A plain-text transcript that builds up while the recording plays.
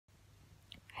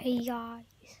Hey guys,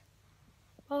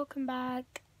 welcome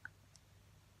back.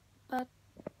 But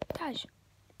guys,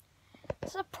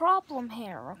 there's a problem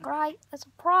here, right? There's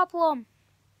a problem.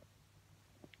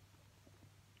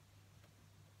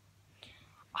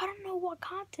 I don't know what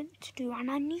content to do, and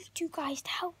I need you guys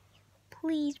to help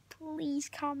me. Please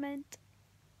comment.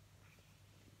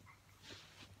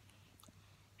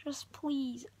 Just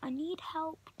please, I need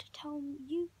help to tell me.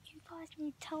 You guys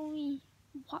need to tell me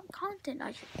what content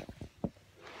I should do.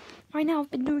 Right now,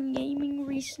 I've been doing gaming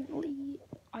recently.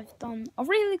 I've done a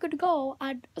really good goal,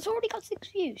 and it's already got 6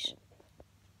 views.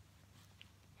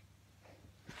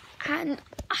 And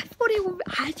I thought it would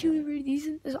actually be really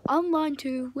decent. It's online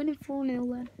too, winning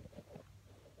 4-0 then.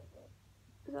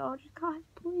 So just guys,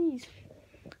 please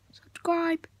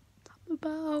subscribe, tap the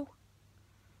bell.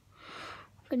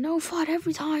 Get notified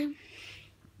every time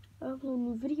I upload a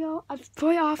new video.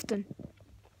 Very often.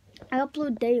 I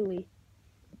upload daily.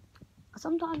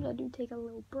 Sometimes I do take a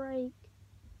little break.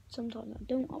 Sometimes I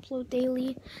don't upload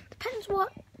daily. Depends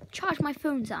what charge my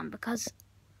phone's on, because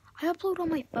I upload on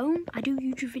my phone. I do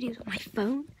YouTube videos on my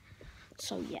phone.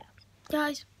 So yeah,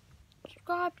 guys,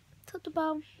 subscribe, tap the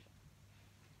bell,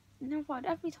 notified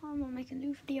every time I make a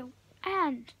new video.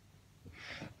 And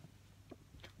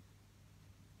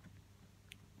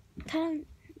 10,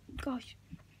 gosh,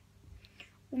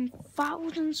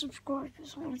 1,000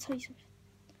 subscribers. I want to tell you something.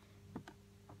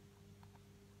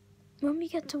 When we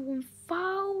get to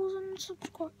 1,000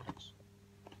 subscribers,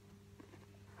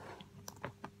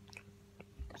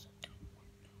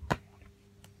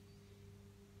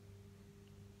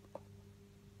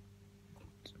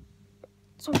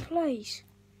 so please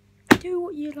do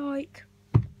what you like.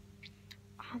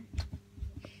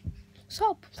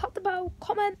 Tap the bell,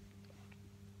 comment.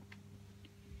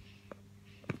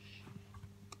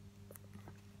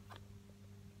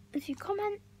 If you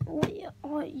comment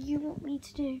what you want me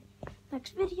to do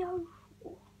next video,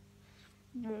 or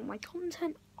more my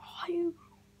content, I will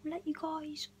let you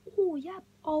guys. Oh yeah,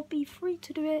 I'll be free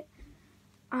to do it.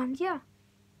 And yeah,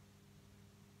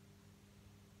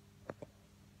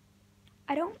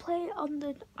 I don't play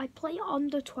I play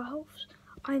under 12s.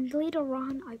 And later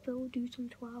on I will do some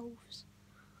 12s.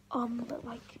 But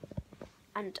like,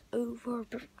 and over.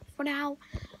 But for now,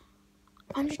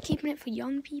 I'm just keeping it for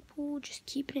young people. Just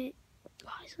keeping it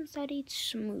nice and steady,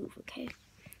 smooth. Okay,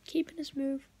 keeping it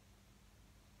smooth.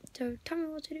 So tell me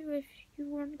what to do if you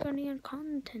want any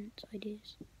content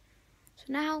ideas. So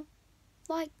now,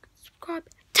 like, subscribe,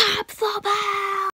 tap the bell.